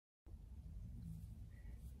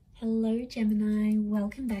Hello Gemini,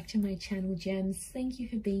 welcome back to my channel Gems. Thank you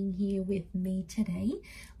for being here with me today.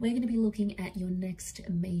 We're going to be looking at your next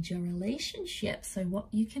major relationship. So what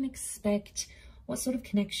you can expect, what sort of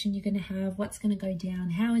connection you're going to have, what's going to go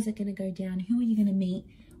down, how is it going to go down, who are you going to meet,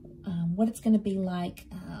 what it's going to be like.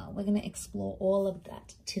 We're going to explore all of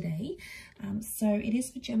that today. So it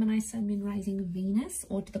is for Gemini, Sun, Moon, Rising, Venus,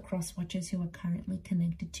 or to the cross watchers who are currently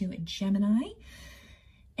connected to a Gemini.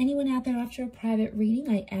 Anyone out there after a private reading,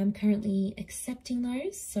 I am currently accepting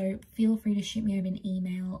those, so feel free to shoot me over an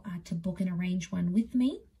email to book and arrange one with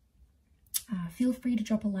me. Feel free to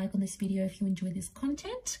drop a like on this video if you enjoy this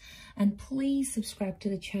content, and please subscribe to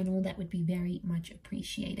the channel. That would be very much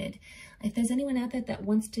appreciated. If there's anyone out there that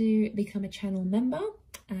wants to become a channel member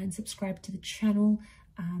and subscribe to the channel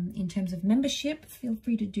in terms of membership, feel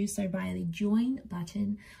free to do so via the join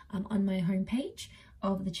button on my homepage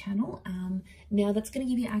of the channel. Now that's going to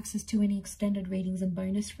give you access to any extended readings and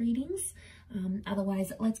bonus readings.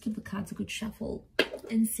 Otherwise, let's give the cards a good shuffle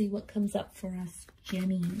and see what comes up for us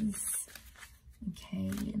Gemmies.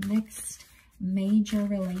 Okay, next major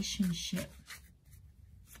relationship.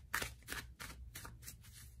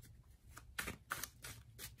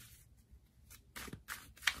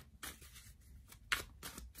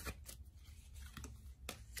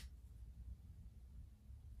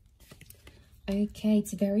 Okay,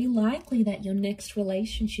 it's very likely that your next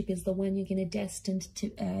relationship is the one you're going to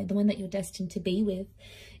that you're destined to be with.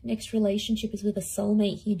 Next relationship is with a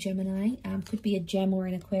soulmate here, Gemini. Could be a Gem or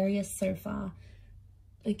an Aquarius so far.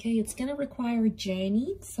 Okay, it's going to require a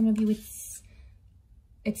journey. Some of you, it's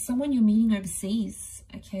someone you're meeting overseas,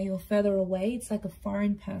 okay, or further away. It's like a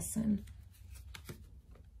foreign person.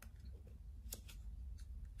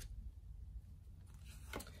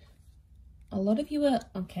 A lot of you are,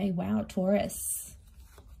 okay, wow, Taurus.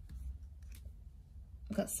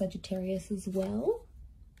 I've got Sagittarius as well.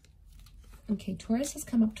 Okay, Taurus has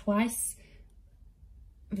come up twice.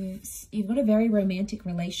 You've got a very romantic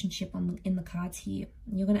relationship in the cards here.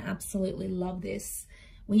 You're going to absolutely love this.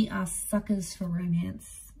 We are suckers for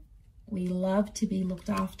romance. We love to be looked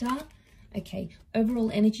after. Okay,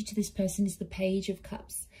 overall energy to this person is the Page of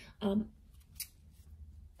Cups.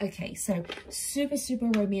 Okay, so super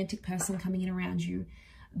romantic person coming in around you.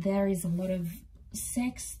 There is a lot of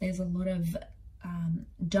sex. There's a lot of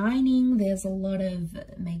dining. There's a lot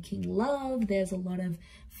of making love. There's a lot of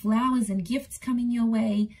flowers and gifts coming your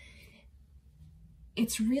way.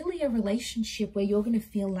 It's really a relationship where you're going to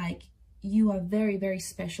feel like you are very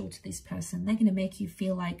special to this person. They're going to make you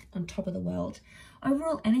feel like on top of the world.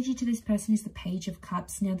 Overall energy to this person is the Page of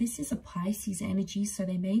Cups. Now, this is a Pisces energy, so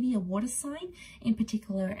they may be a water sign, in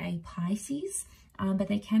particular a Pisces, but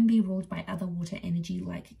they can be ruled by other water energy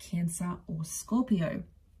like Cancer or Scorpio.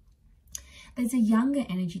 There's a younger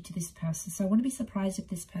energy to this person, so I want to be surprised if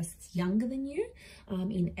this person's younger than you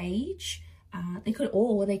in age. They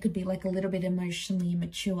could be like a little bit emotionally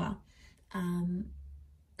immature.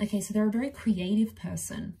 Okay, so they're a very creative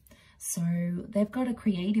person. So they've got a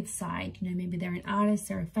creative side, you know, maybe they're an artist,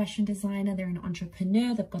 they're a fashion designer, they're an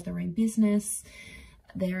entrepreneur, they've got their own business,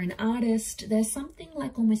 they're an artist. There's something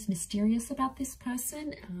like almost mysterious about this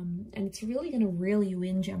person, and it's really going to reel you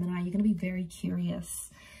in, Gemini. You're going to be very curious.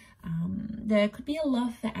 There could be a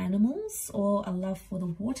love for animals or a love for the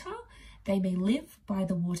water. They may live by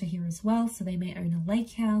the water here as well, so they may own a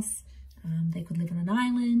lake house. They could live on an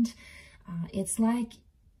island. It's like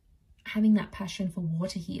having that passion for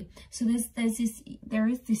water here. So there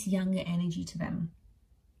is this younger energy to them.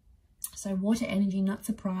 So water energy, not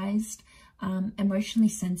surprised, emotionally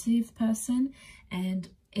sensitive person. And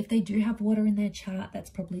if they do have water in their chart, that's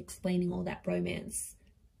probably explaining all that romance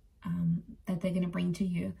that they're going to bring to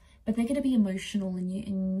you. But they're going to be emotional, and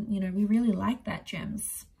you know, we really like that,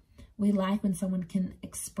 Gems. We like when someone can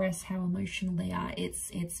express how emotional they are.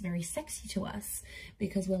 It's very sexy to us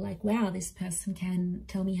because we're like, wow, this person can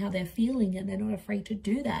tell me how they're feeling and they're not afraid to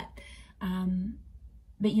do that.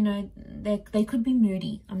 But, you know, they could be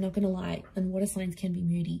moody. I'm not going to lie. And water signs can be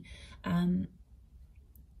moody.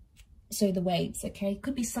 So the waves, okay,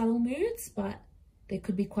 could be subtle moods, but they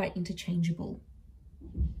could be quite interchangeable.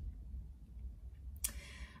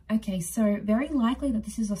 Okay, so very likely that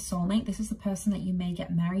this is a soulmate. This is the person that you may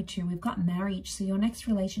get married to. We've got marriage, so your next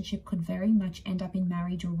relationship could very much end up in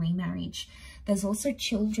marriage or remarriage. There's also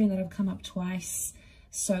children that have come up twice.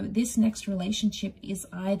 So this next relationship is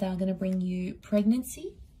either going to bring you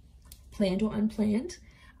pregnancy, planned or unplanned,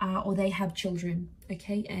 or they have children,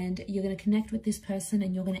 okay? And you're going to connect with this person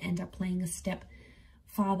and you're going to end up playing a step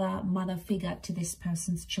father, mother figure to this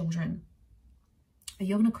person's children.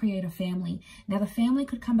 you're going to create a family. Now, the family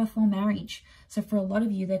could come before marriage. So for a lot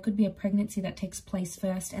of you, there could be a pregnancy that takes place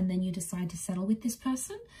first, and then you decide to settle with this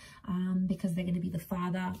person because they're going to be the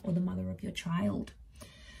father or the mother of your child.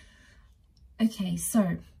 Okay,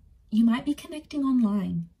 so you might be connecting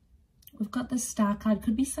online. We've got the Star card.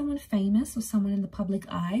 Could be someone famous or someone in the public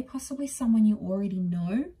eye, possibly someone you already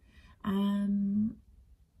know.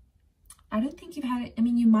 I don't think you've had it. I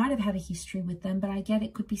mean, you might have had a history with them, but I get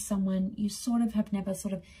it could be someone you sort of have never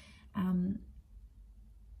sort of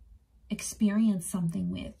experienced something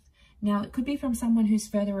with. Now, it could be from someone who's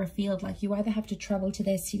further afield, like you either have to travel to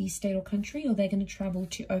their city, state, or country, or they're going to travel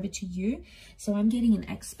over to you. So I'm getting an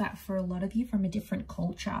expat for a lot of you from a different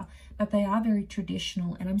culture, but they are very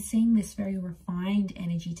traditional, and I'm seeing this very refined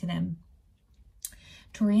energy to them.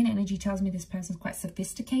 Taurian energy tells me this person's quite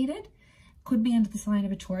sophisticated. Could be under the sign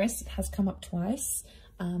of a Taurus. It has come up twice.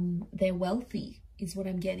 They're wealthy is what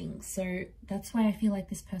I'm getting. So that's why I feel like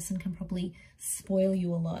this person can probably spoil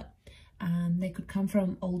you a lot. They could come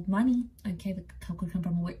from old money. Okay, they could come from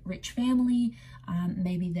a rich family.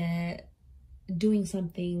 Maybe they're doing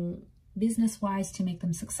something business-wise to make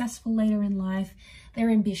them successful later in life. They're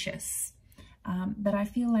ambitious. But I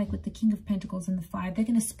feel like with the King of Pentacles and the 5, they're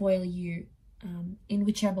going to spoil you in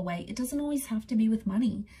whichever way. It doesn't always have to be with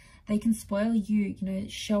money. They can spoil you, you know,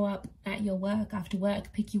 show up at your work after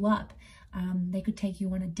work, pick you up. They could take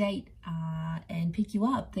you on a date and pick you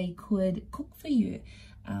up. They could cook for you.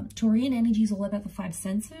 Taurian energy is all about the 5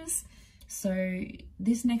 senses. So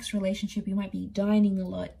this next relationship, you might be dining a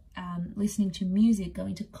lot, listening to music,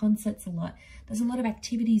 going to concerts a lot. There's a lot of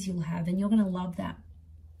activities you'll have, and you're going to love that.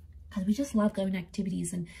 Because we just love going to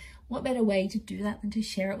activities, and what better way to do that than to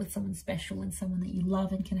share it with someone special and someone that you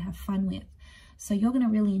love and can have fun with. So you're going to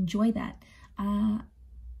really enjoy that.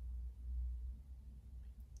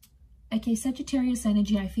 Okay, Sagittarius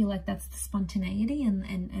energy, I feel like that's the spontaneity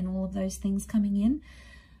and all of those things coming in.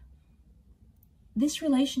 This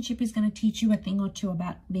relationship is going to teach you a thing or two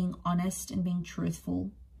about being honest and being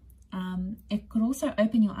truthful. It could also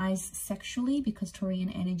open your eyes sexually, because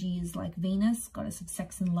Taurian energy is like Venus, goddess of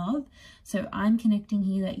sex and love. So I'm connecting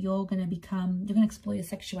here that you're going to explore your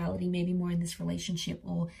sexuality maybe more in this relationship,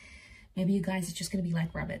 or maybe you guys are just going to be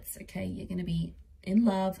like rabbits, okay? You're going to be in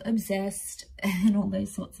love, obsessed, and all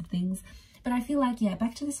those sorts of things. But I feel like, yeah,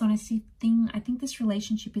 back to this honesty thing, I think this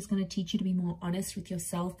relationship is going to teach you to be more honest with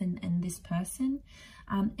yourself and this person.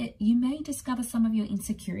 You may discover some of your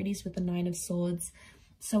insecurities with the 9 of Swords.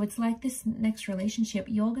 So it's like this next relationship,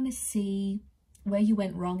 you're going to see where you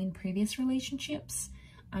went wrong in previous relationships.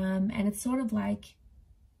 And it's sort of like,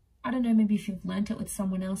 I don't know, maybe if you've learnt it with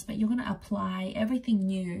someone else, but you're going to apply everything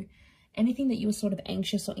new. Anything that you were sort of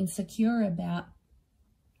anxious or insecure about,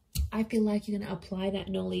 I feel like you're going to apply that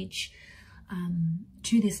knowledge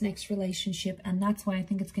to this next relationship. And that's why I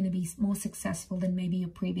think it's going to be more successful than maybe your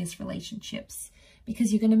previous relationships,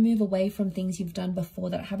 because you're going to move away from things you've done before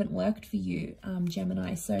that haven't worked for you,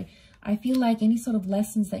 Gemini. So I feel like any sort of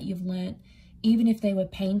lessons that you've learnt, even if they were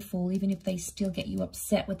painful, even if they still get you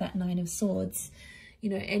upset with that 9 of Swords, you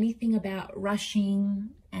know, anything about rushing,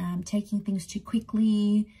 taking things too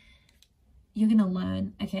quickly, you're going to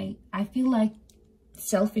learn. Okay, I feel like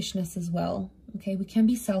selfishness as well. Okay, we can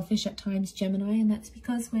be selfish at times, Gemini, and that's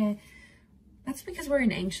because we're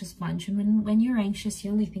an anxious bunch. And when you're anxious,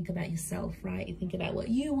 you only think about yourself, right? You think about what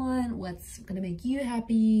you want, what's going to make you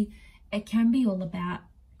happy. It can be all about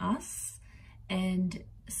us, and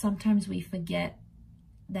sometimes we forget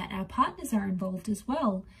that our partners are involved as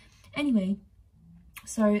well. Anyway,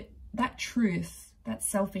 so that truth, that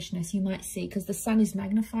selfishness you might see, because the sun is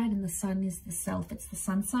magnified and the sun is the self, it's the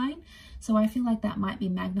sun sign. So I feel like that might be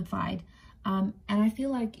magnified. And I feel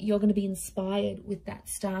like you're going to be inspired with that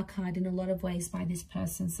Star card in a lot of ways by this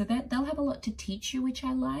person. So that they'll have a lot to teach you, which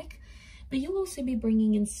I like. But you'll also be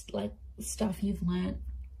bringing in like stuff you've learned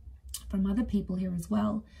from other people here as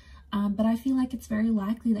well. But I feel like it's very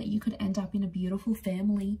likely that you could end up in a beautiful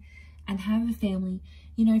family and have a family.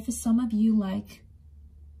 You know, for some of you, like,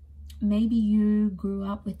 maybe you grew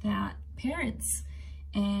up without parents,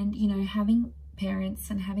 and, you know, having parents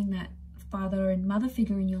and having that father and mother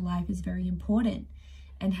figure in your life is very important,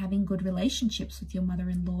 and having good relationships with your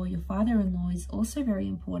mother-in-law, your father-in-law is also very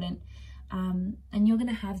important. And you're going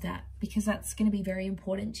to have that, because that's going to be very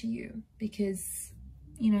important to you, because,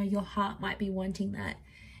 you know, your heart might be wanting that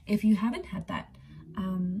if you haven't had that,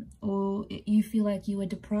 or you feel like you were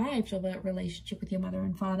deprived of a relationship with your mother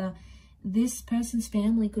and father. This person's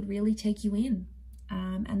family could really take you in,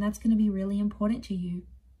 and that's going to be really important to you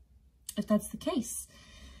if that's the case.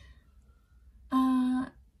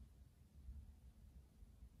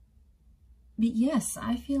 But yes,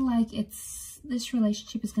 I feel like this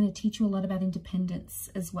relationship is going to teach you a lot about independence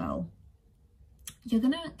as well. You're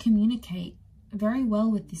going to communicate very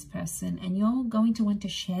well with this person, and you're going to want to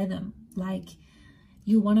share them. Like,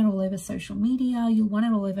 you'll want it all over social media. You'll want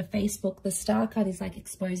it all over Facebook. The Star card is like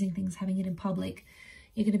exposing things, having it in public.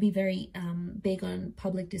 You're going to be very big on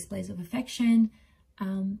public displays of affection.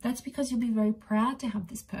 That's because you'll be very proud to have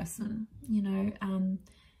this person. You know,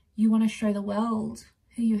 you want to show the world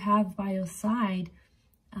who you have by your side.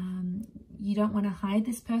 You don't want to hide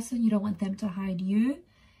this person. You don't want them to hide you.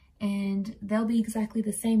 And they'll be exactly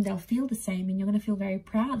the same. They'll feel the same. And you're going to feel very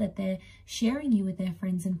proud that they're sharing you with their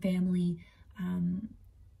friends and family.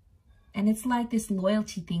 And it's like this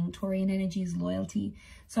loyalty thing. Taurian energy is loyalty.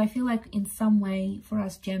 So I feel like in some way for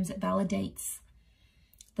us gems, it validates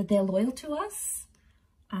that they're loyal to us.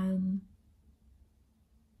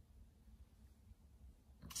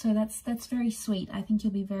 So that's very sweet. I think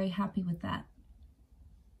you'll be very happy with that.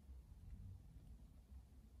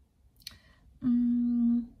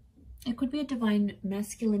 It could be a divine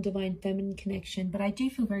masculine, divine feminine connection, but I do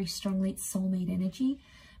feel very strongly it's soulmate energy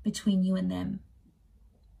between you and them.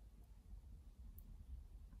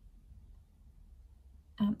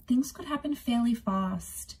 Things could happen fairly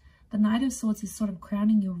fast. The Knight of Swords is sort of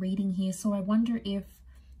crowning your reading here, so I wonder if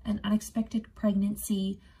an unexpected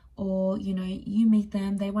pregnancy, or, you know, you meet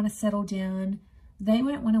them, they want to settle down, they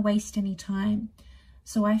won't want to waste any time.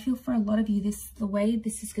 So I feel for a lot of you, the way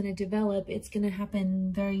this is going to develop, it's going to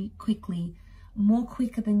happen very quickly, more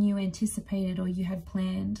quicker than you anticipated or you had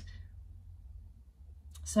planned.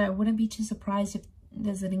 So I wouldn't be too surprised if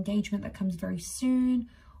there's an engagement that comes very soon,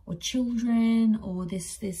 or children, or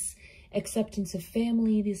this acceptance of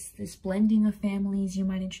family, this blending of families. You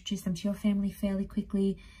might introduce them to your family fairly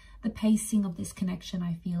quickly. The pacing of this connection,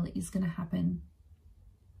 I feel, is going to happen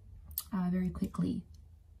very quickly.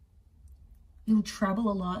 You'll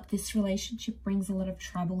travel a lot. This relationship brings a lot of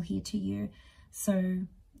travel here to you. So,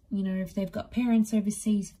 you know, if they've got parents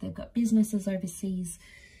overseas, if they've got businesses overseas,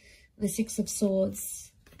 the Six of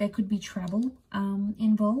Swords, there could be travel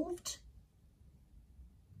involved.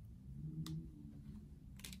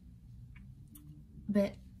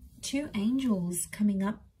 But two angels coming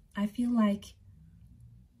up, I feel like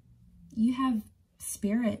you have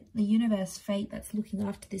spirit, the universe, fate that's looking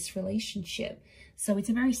after this relationship. So it's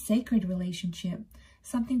a very sacred relationship.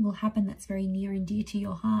 Something will happen that's very near and dear to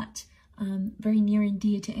your heart, very near and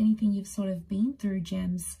dear to anything you've sort of been through,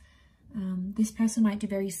 gems. This person might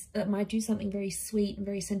do something very sweet and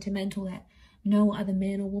very sentimental that no other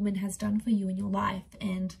man or woman has done for you in your life,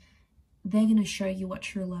 and they're going to show you what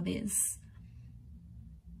true love is.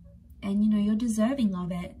 And, you know, you're deserving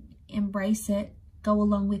of it. Embrace it. Go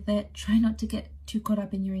along with it. Try not to get too caught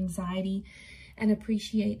up in your anxiety, and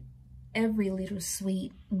appreciate every little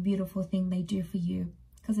sweet and beautiful thing they do for you.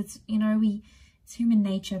 Because it's, you know, it's human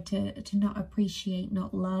nature to not appreciate,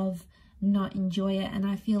 not love, not enjoy it. And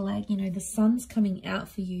I feel like, you know, the sun's coming out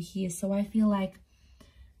for you here. So I feel like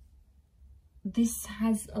this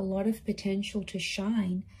has a lot of potential to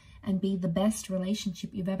shine and be the best relationship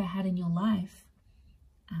you've ever had in your life.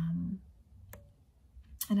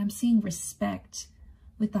 And I'm seeing respect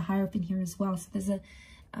with the Hierophant here as well. So there's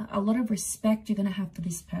a lot of respect you're going to have for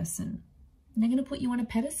this person. And they're going to put you on a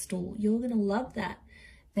pedestal. You're going to love that.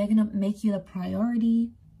 They're going to make you the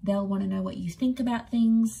priority. They'll want to know what you think about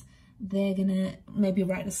things. They're going to maybe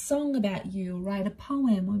write a song about you, write a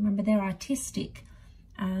poem. Remember, they're artistic.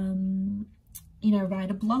 You know, write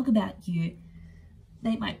a blog about you.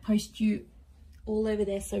 They might post you all over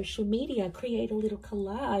their social media, create a little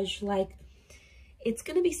collage. Like, it's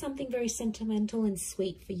going to be something very sentimental and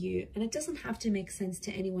sweet for you. And it doesn't have to make sense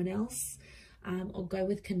to anyone else or go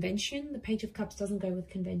with convention. The Page of Cups doesn't go with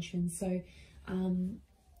convention. So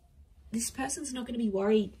this person's not going to be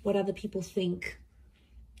worried what other people think,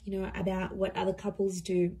 you know, about what other couples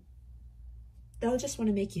do. They'll just want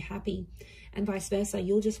to make you happy, and vice versa.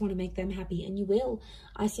 You'll just want to make them happy, and you will.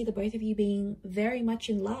 I see the both of you being very much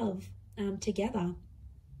in love together.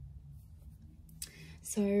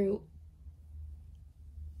 So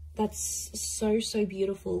that's so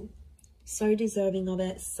beautiful, so deserving of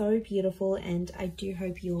it, so beautiful. And I do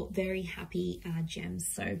hope you're very happy, gems.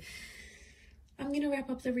 So I'm going to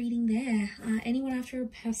wrap up the reading there. Anyone after a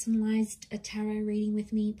personalized tarot reading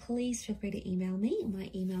with me, please feel free to email me.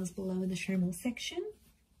 My email's below in the show more section.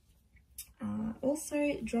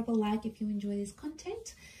 Also, drop a like if you enjoy this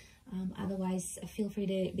content. Otherwise, feel free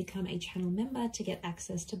to become a channel member to get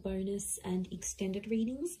access to bonus and extended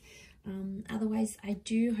readings. Otherwise, I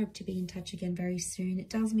do hope to be in touch again very soon. It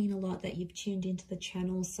does mean a lot that you've tuned into the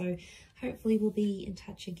channel, so hopefully we'll be in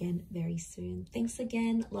touch again very soon. Thanks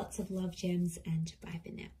again, lots of love, gems, and bye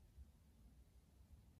for now.